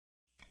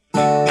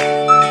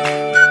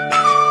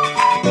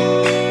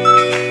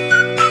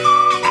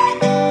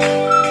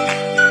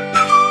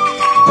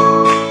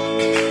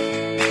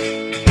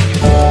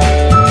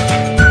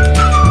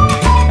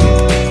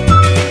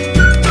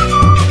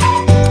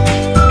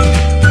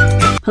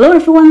Hello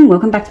everyone,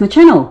 welcome back to my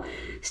channel.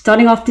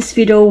 Starting off this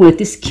video with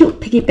this cute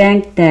piggy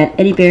bank that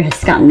Eddie Bear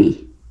has gotten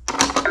me.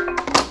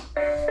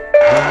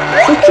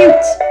 So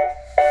cute!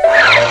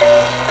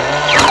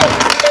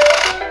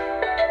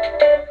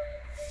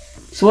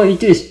 So what you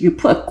do is you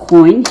put a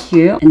coin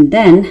here and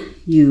then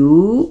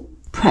you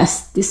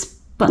press this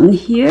button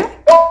here.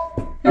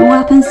 And what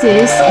happens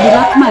is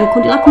Rilakkuma and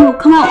Rilakkuma will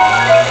come out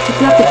to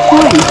grab the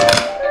coin.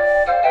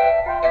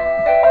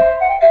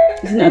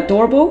 Isn't it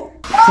adorable?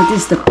 So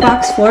this is the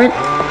box for it.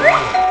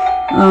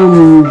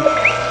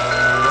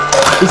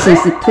 It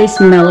says it plays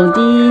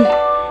melody,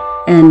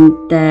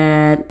 and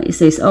that it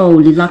says, oh,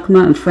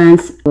 Rilakkuma and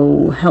friends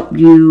will help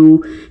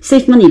you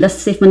save money. Let's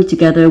save money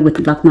together with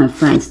Rilakkuma and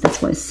friends.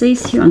 That's what it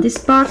says here on this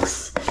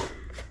box.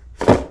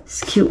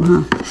 It's cute,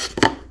 huh?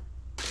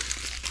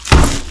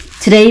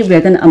 Today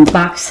we're gonna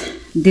unbox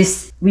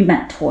this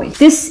RE-MENT toy.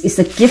 This is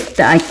a gift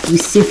that I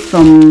received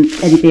from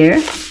Eddie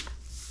Bear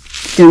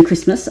during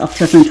Christmas of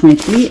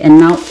 2023, and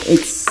now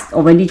it's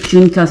already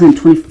June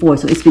 2024,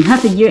 so it's been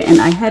half a year and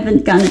I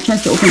haven't gotten a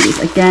chance to open this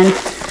again.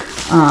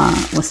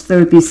 Was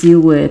very busy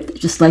with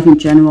just life in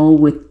general,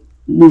 with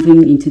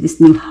moving into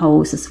this new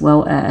house, as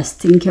well as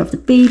taking care of the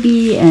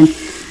baby and,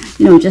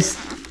 you know, just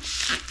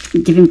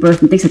giving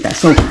birth and things like that.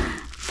 So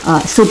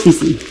so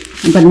busy,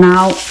 but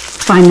now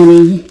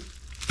finally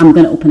I'm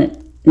gonna open it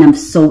and I'm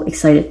so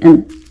excited.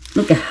 And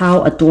look at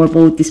how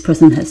adorable this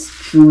person has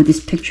drew this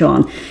picture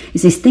on. It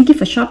says, thank you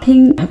for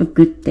shopping, have a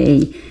good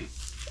day.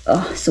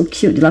 Oh, so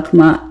cute,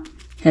 Rilakkuma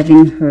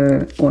having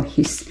her or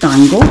his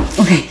dango.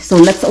 Okay, so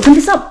let's open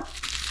this up.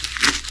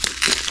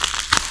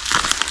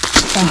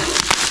 Oh.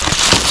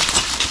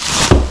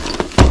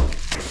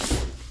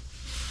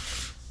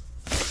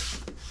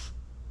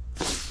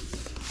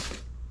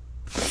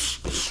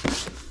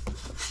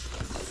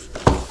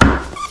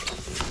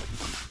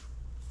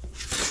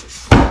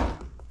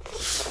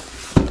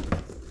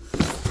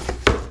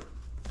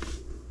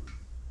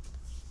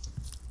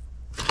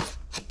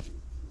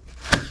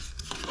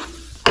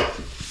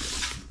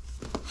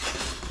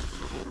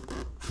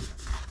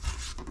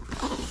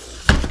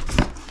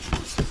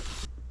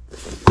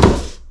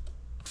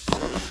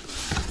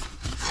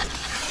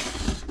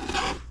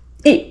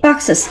 8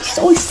 boxes.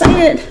 So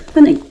excited.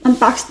 I'm gonna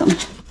unbox them.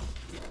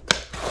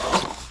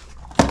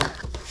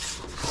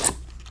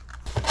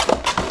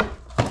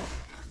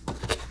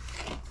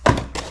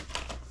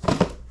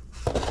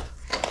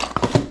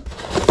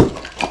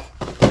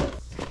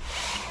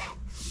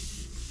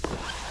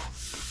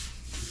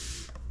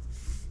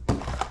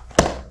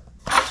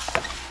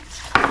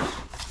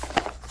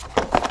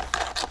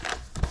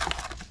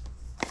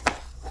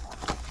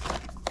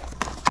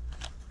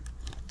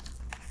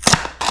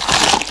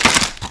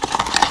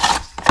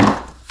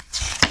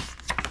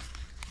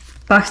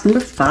 Box number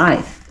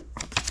 5.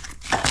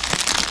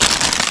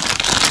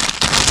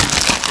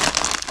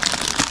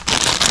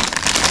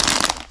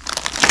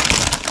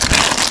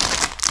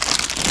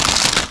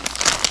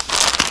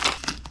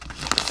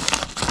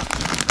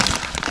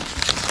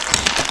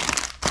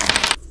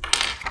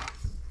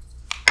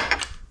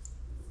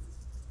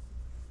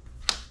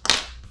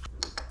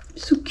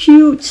 So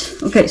cute.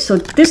 Okay, so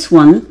this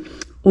one,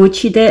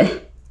 Oichi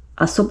de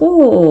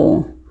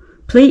asobo,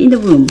 play in the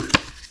room.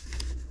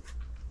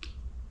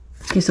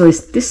 Okay, so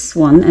it's this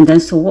one, and then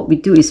so what we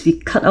do is we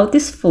cut out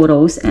these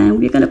photos and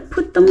we're gonna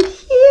put them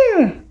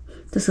here.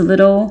 There's a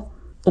little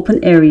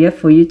open area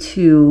for you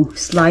to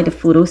slide the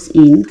photos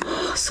in.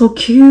 Oh, so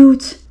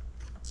cute.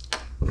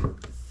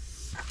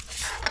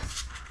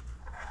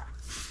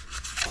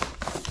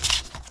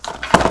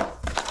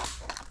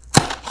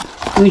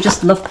 We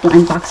just love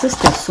blind boxes.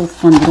 They're so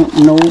fun. You don't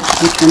know which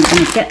one you're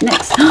gonna get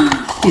next.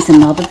 Here's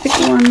another big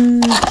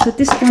one. So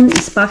this one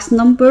is box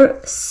number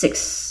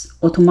 6.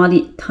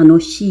 Otomari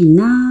tanoshii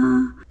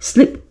na.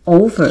 Slip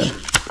over.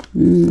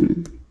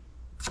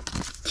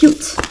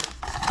 Cute.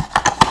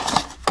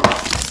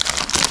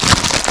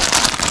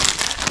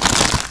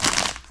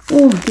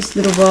 Oh, this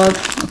little rug,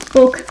 a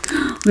book.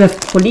 We have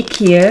Kolik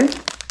here.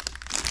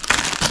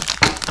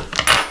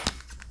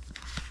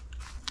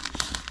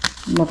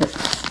 Love it.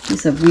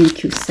 It's a really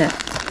cute set.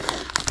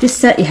 This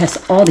set, it has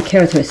all the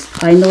characters.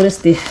 I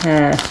noticed they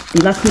have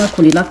Rilakkuma,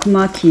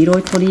 Rilakkuma,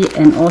 Kiroi Tori,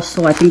 and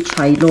also I think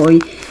Chairoi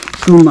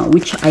Guma,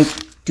 which I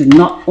do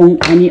not own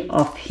any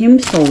of him,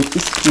 so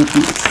this will be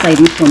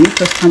exciting for me.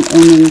 First time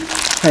owning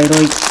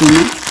Chairoi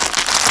Guma,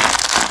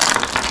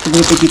 the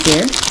little baby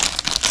bear.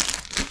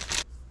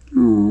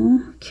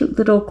 Oh, cute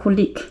little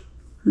Kolik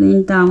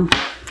laying down.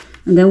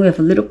 And then we have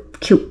a little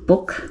cute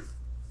book.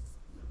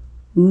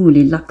 Ooh,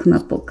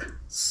 Rilakkuma book.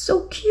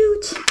 So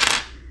cute.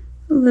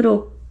 A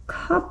little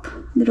cup,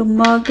 little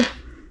mug,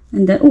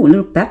 and then, oh, a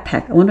little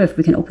backpack. I wonder if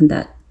we can open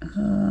that.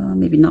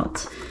 Maybe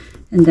not.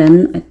 And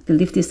then I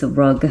believe this is a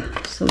rug.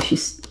 So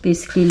she's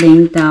basically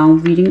laying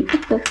down, reading a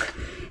book,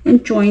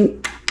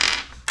 enjoying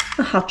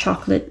a hot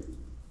chocolate.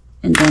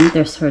 And then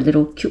there's her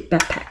little cute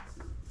backpack.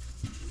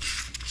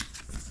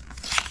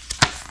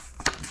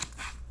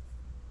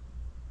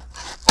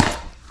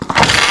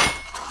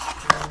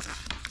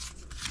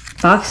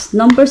 Box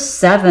number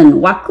 7.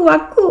 Waku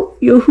waku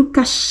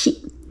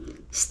yofukashi.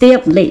 Stay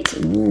up late.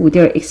 Ooh,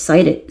 they're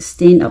excited.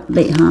 Staying up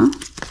late, huh?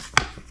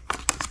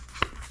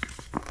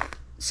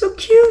 So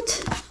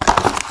cute.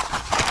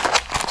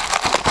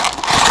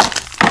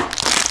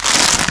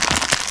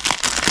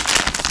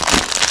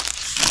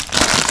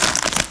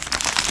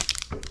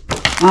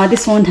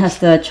 This one has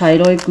the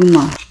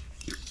Rilakkuma.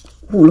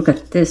 Oh, look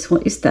at this.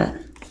 What is that?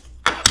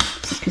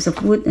 It's a piece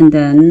of wood, and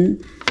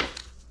then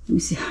let me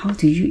see, how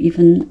do you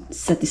even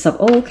set this up?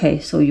 Oh, okay,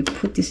 so you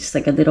put this, it's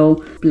like a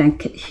little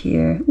blanket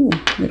here. Ooh,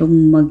 little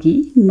mug.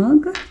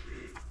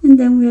 And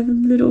then we have a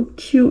little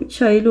cute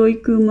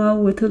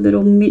Rilakkuma with a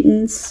little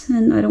mittens.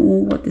 And I don't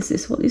know what this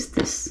is. What is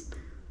this?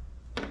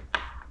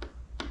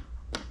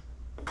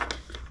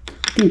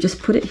 I think you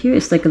just put it here.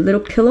 It's like a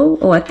little pillow.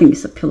 Oh, I think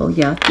it's a pillow.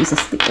 Yeah, it's a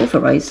stick over,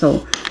 right?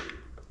 So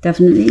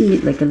definitely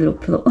need like a little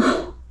pillow.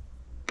 Oh,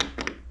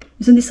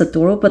 isn't this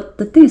adorable? But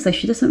the thing is, like,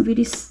 she doesn't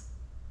really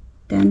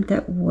stand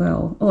that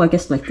well. Oh, I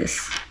guess like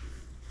this.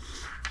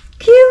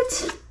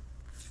 Cute.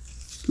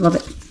 Love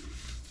it.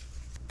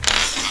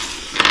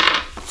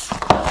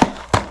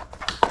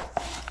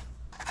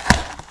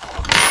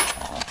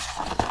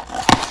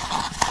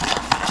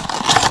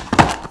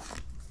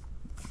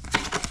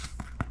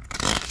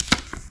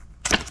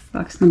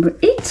 Box number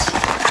 8.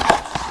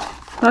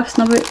 Box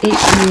number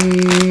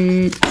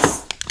 8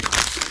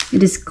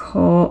 is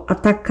called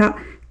Ataka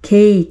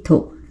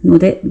Keito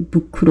Node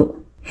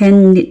Bukuro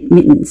Hand Knit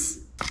Mittens.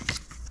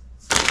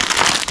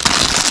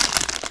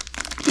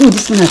 Oh,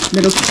 this one has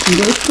little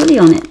frilly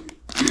on it.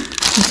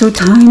 They're so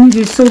tiny,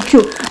 they're so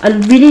cute. I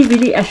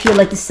really actually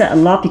like this set a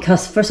lot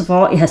because first of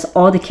all, it has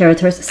all the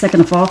characters.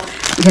 Second of all,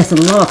 it has a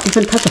lot of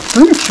different types of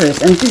furniture,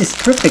 and this is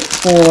perfect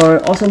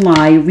for also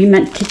my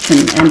RE-MENT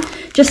kitchen. And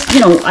just, you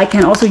know, I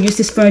can also use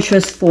these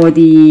furniture for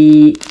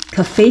the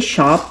cafe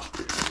shop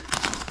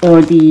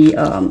or the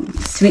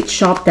sweet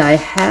shop that I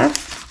have.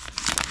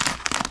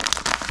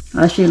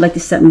 I actually like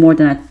this set more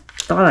than I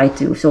thought I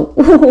do. So,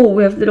 oh,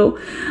 we have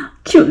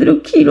cute little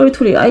Kiroi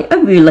Tori. I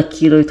really like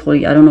Kiroi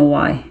Tori. I don't know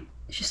why.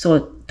 She's so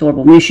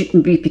adorable. Maybe she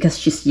can be because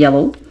she's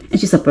yellow and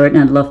she's a bird,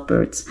 and I love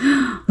birds.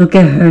 Look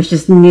at her,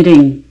 she's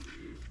knitting.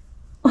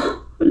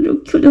 Oh, little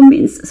cute little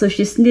mittens. So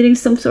she's knitting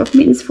some sort of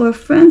mittens for her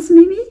friends,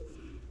 maybe?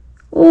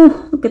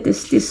 Oh, look at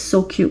this. This is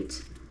so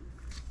cute.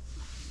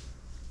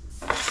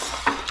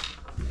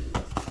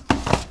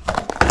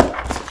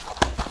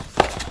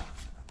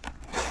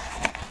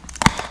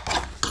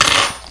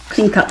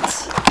 Clean cut.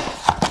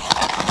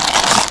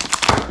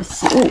 Let's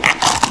see. Oh,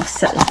 what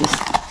set is this?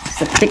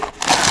 It's a big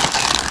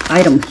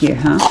item here,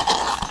 huh?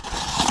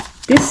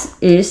 This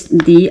is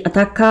the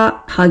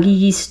Ataka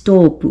Hagigi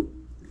stove.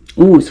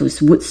 Oh, so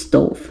it's wood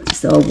stove.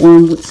 It's a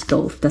warm wood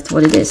stove. That's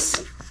what it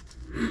is.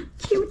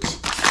 Cute.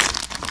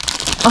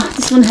 Oh,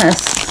 this one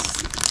has...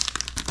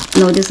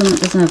 No, this one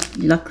doesn't have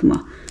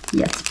Rilakkuma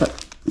yet,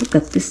 but look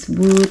at this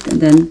wood,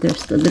 and then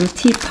there's the little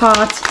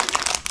teapot,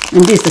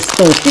 and this is the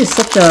stove. This is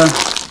such a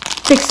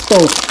big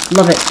stove.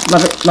 Love it,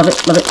 love it, love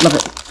it, love it, love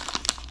it.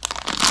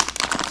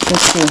 So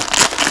cool.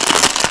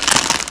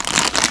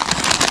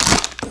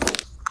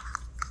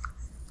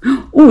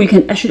 Oh, you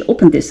can actually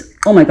open this.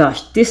 Oh my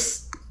gosh,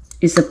 this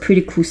is a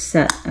pretty cool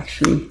set,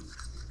 actually.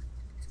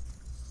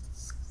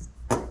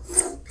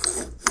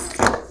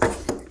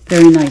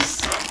 Very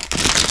nice.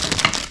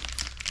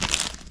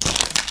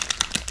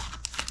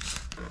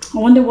 I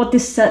wonder what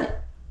this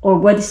set, or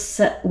where this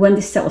set, when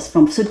this set was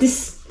from. So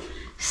this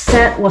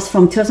set was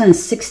from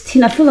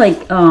 2016. I feel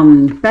like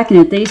back in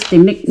the days they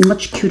make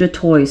much cuter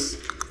toys.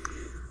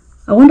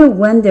 I wonder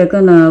when they're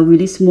gonna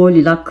release more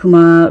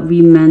Rilakkuma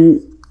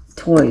RE-MENT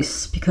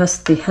toys,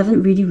 because they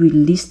haven't really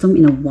released them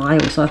in a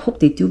while. So I hope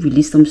they do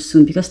release them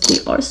soon because they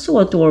are so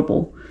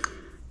adorable.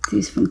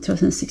 This is from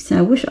 2016.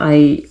 I wish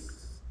I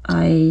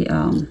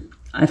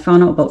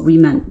found out about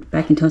RE-MENT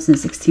back in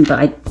 2016, but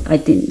I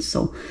didn't.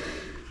 So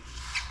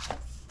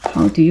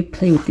how do you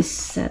play with this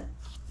set?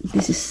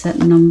 This is set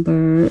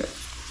number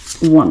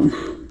 1.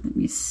 Let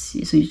me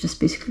see. So you just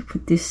basically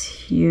put this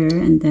here,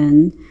 and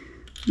then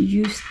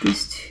use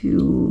this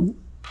to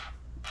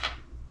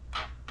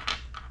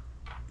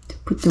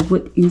put the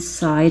wood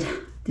inside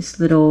this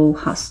little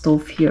hot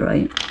stove here,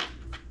 right?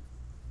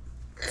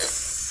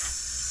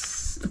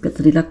 Look at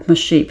the Rilakkuma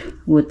shape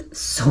wood.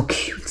 So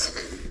cute.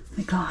 Oh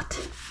my god.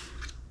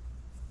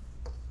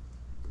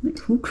 Like,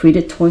 who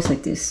created toys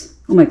like this?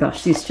 Oh my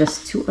gosh, this is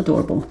just too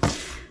adorable.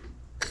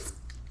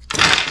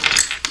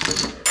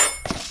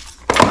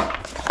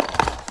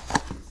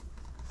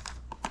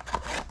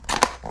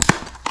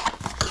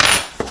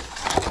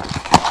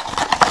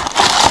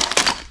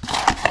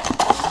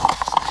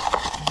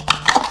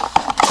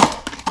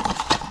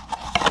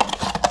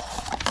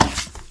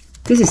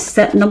 This is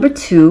set number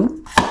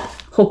 2,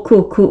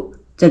 Hokuoku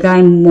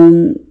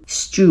Jagaimon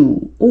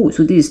stew. Oh,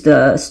 so this is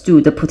the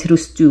stew, the potato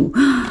stew.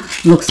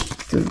 Looks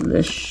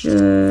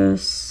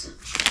delicious.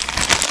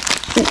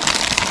 Oh,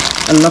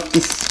 I love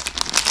this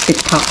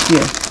big pot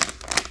here.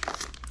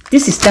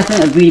 This is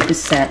definitely a really good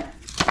set.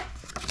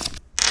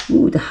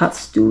 Oh, the hot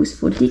stew is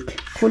for leek.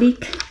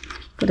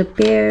 for the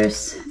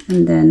bears.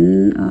 And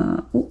then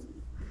oh,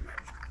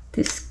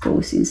 this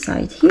goes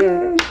inside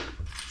here.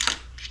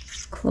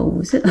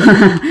 Close it.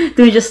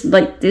 Do we just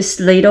like this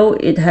ladle?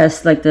 It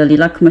has like the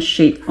Rilakkuma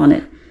shape on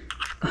it.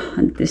 Oh,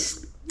 and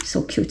this is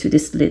so cute too.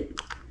 This lid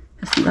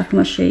has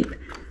Rilakkuma shape.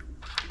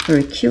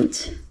 Very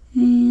cute.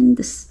 And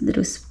this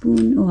little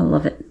spoon. Oh, I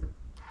love it.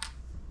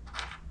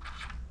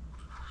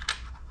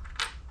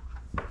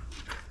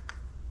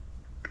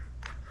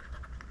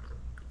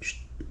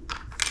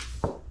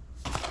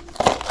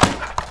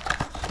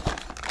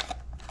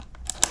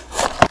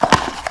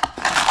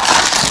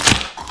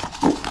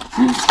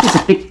 There's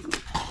a big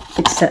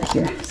set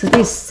here. So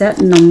this is set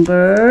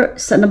number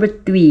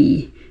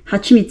 3.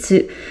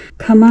 Hachimitsu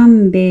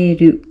camembert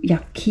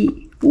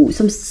yaki. Oh,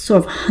 some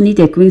sort of honey.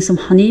 They're doing some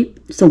honey.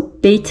 So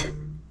baked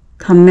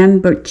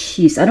camembert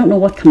cheese. I don't know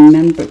what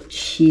camembert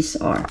cheese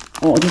are.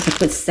 Oh, this is a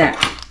good set.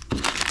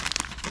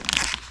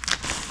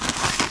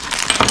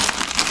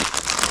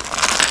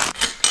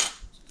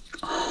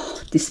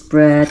 Oh, this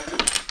bread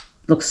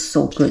looks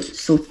so good,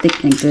 so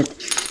thick and good.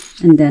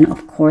 And then,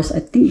 of course, I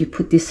think you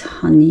put this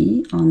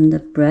honey on the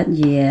bread.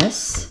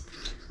 Yes.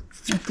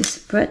 Like this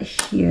bread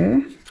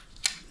here.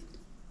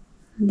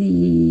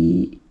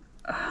 The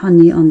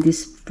honey on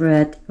this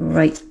bread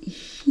right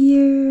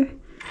here.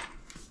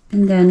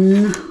 And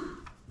then,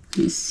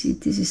 let's see,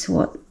 this is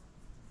what?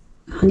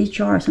 Honey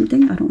jar or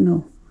something? I don't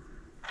know.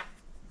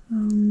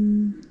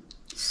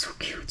 So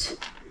cute.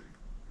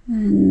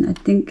 And I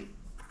think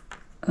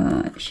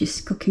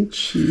she's cooking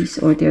cheese,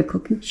 or they're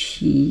cooking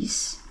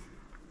cheese.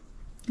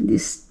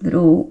 This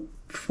little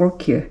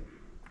fork here.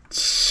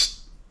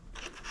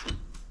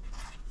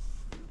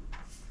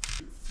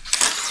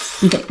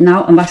 Okay,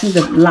 now unboxing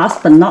the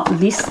last but not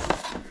least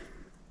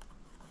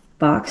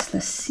box.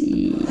 Let's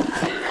see.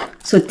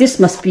 So this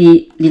must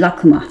be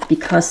Rilakkuma,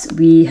 because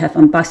we have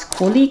unboxed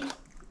Koli,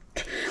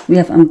 we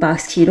have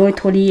unboxed Kiroi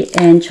Tori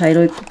and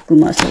Chairoi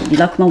Kuma. So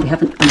Rilakkuma we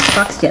haven't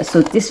unboxed yet.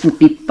 So this would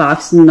be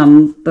box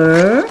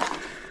number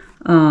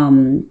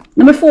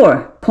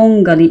 4.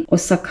 Pongari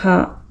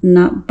Osaka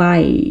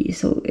Bai.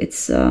 So it's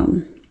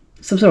some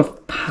sort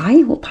of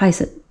pie. What pie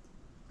is it?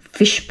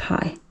 Fish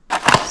pie.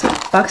 So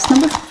box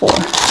number 4.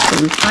 So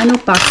the final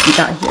box we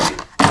got here.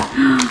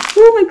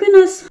 Oh my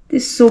goodness,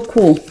 this is so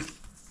cool.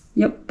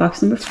 Yep,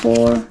 box number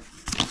 4.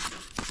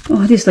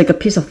 Oh, this is like a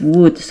piece of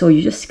wood. So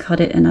you just cut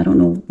it, and I don't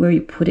know where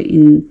you put it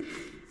in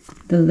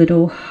the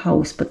little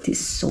house, but this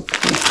is so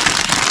cool.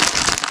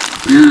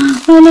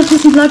 Oh, look,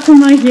 this is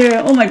Rilakkuma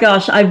here. Oh my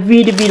gosh, I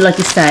really, really like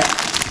this set.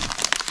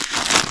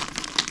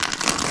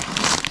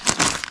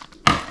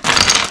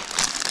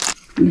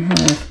 We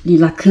have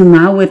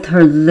Rilakkuma with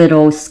her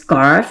little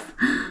scarf.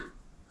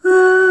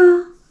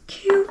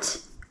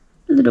 Cute.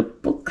 A little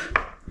book.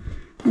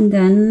 And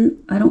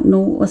then, I don't know,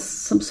 what's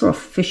some sort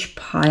of fish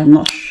pie. I'm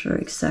not sure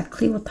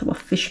exactly what type of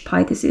fish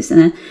pie this is. And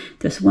then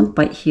there's one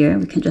bite here.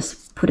 We can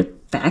just put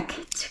it back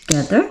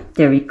together.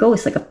 There we go.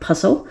 It's like a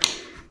puzzle.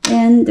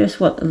 And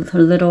there's what? A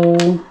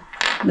little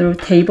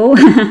table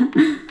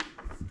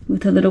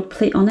with a little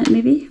plate on it,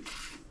 maybe.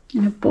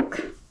 And a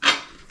book.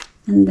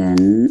 And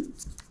then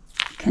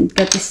can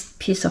get this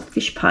piece of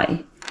fish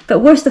pie. But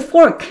where's the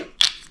fork?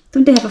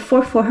 Don't they have a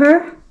fork for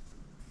her?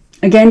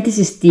 Again, this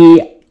is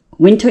the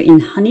Winter in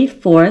Honey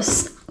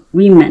Forest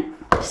RE-MENT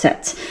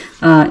set.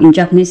 In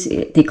Japanese,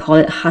 they call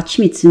it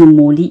Hachimitsu no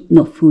Mori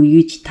no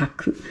Fuyu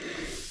Jitaku.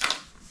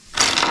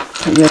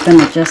 Okay, we're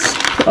gonna just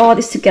put all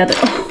this together.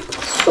 Oh,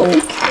 so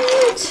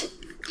cute!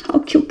 How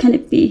cute can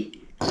it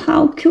be?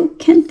 How cute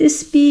can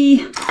this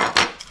be?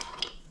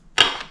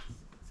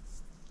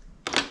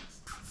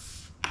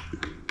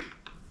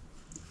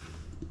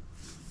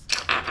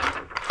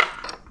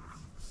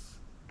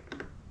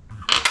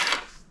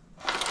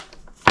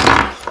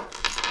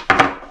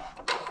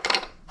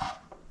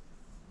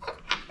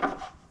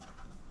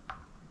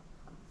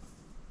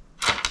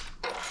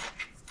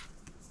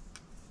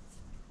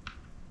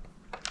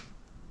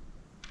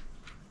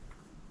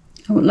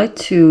 I would like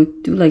to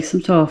do like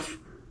some sort of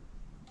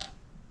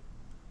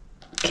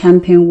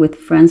camping with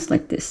friends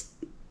like this.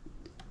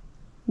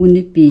 Wouldn't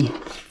it be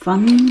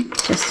fun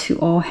just to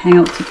all hang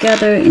out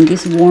together in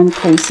this warm,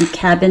 cozy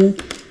cabin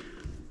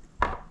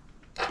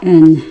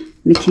and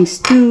making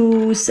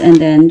stews and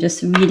then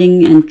just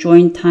reading,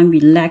 enjoying time,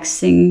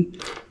 relaxing.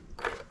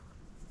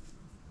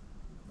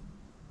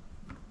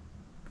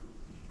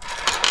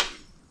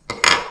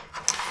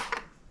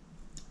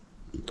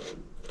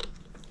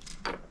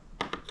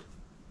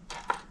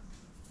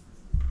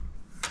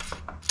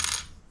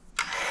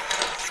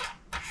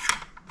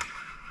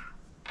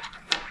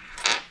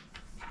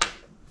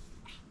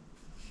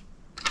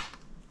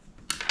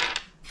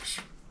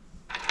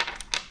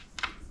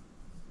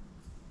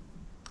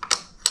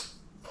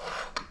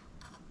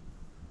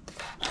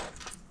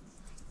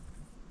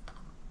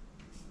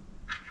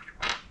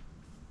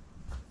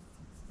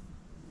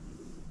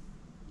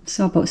 It's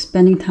all about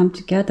spending time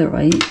together,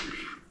 right?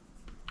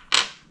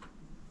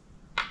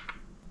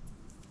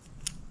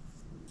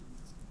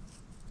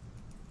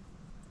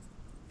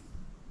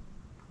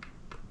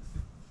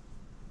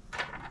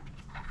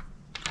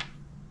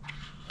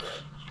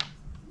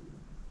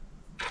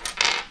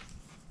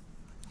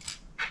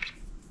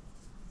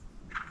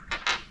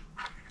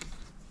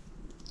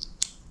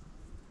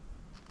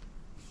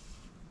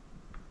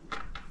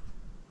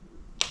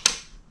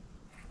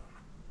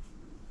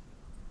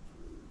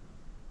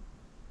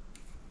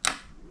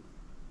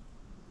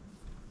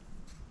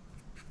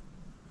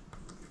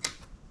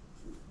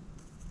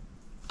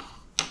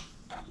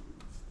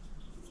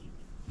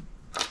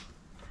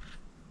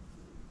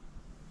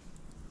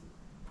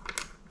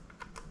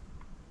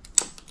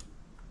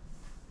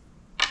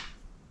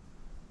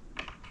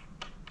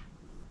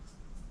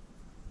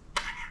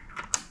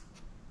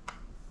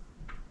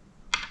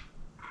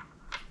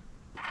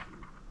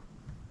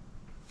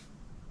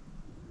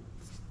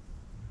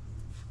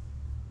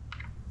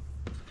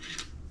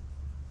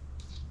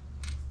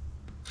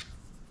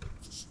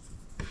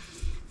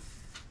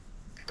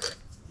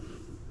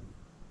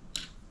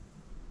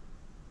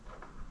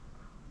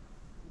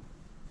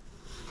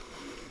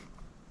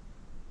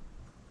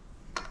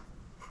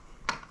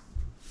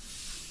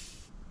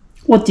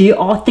 What do you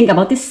all think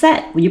about this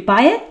set? Will you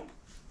buy it?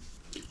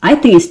 I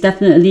think it's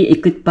definitely a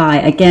good buy,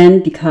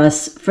 again,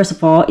 because first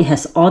of all, it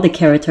has all the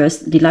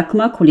characters,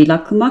 Rilakkuma,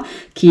 Rilakkuma,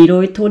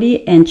 Kiroi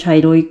Tori, and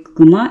Chairoi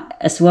Guma,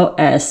 as well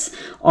as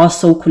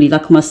also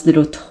Rirakkuma's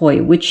little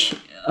toy, which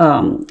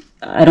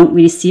I don't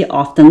really see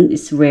often,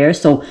 it's rare.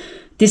 So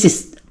this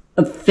is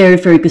a very,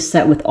 very good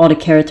set with all the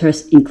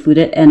characters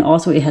included, and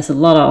also it has a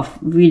lot of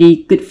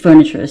really good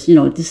furniture. You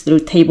know, this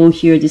little table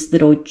here, this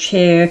little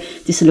chair,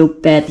 this little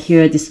bed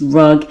here, this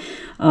rug,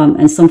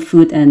 and some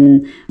food,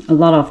 and a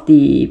lot of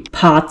the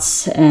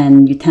pots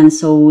and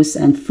utensils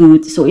and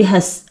food. So it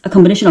has a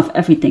combination of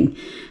everything.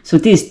 So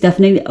this is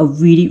definitely a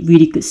really,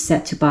 really good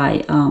set to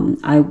buy.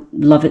 I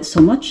love it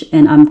so much,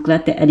 and I'm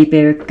glad that Eddie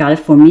Bear got it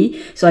for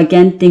me. So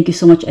again, thank you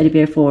so much, Eddie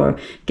Bear, for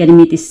getting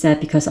me this set,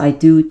 because I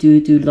do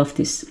love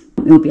this.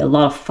 It will be a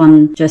lot of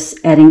fun just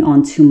adding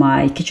on to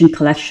my kitchen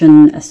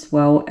collection as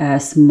well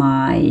as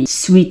my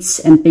sweets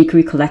and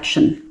bakery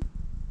collection.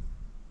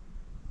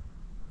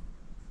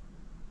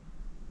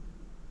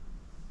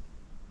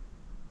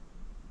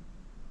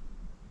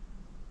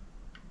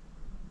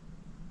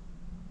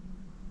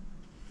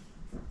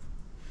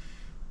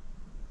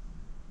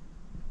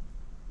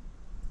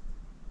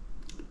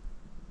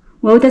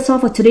 Well, that's all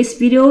for today's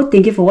video.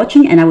 Thank you for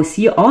watching, and I will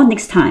see you all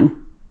next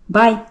time.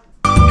 Bye!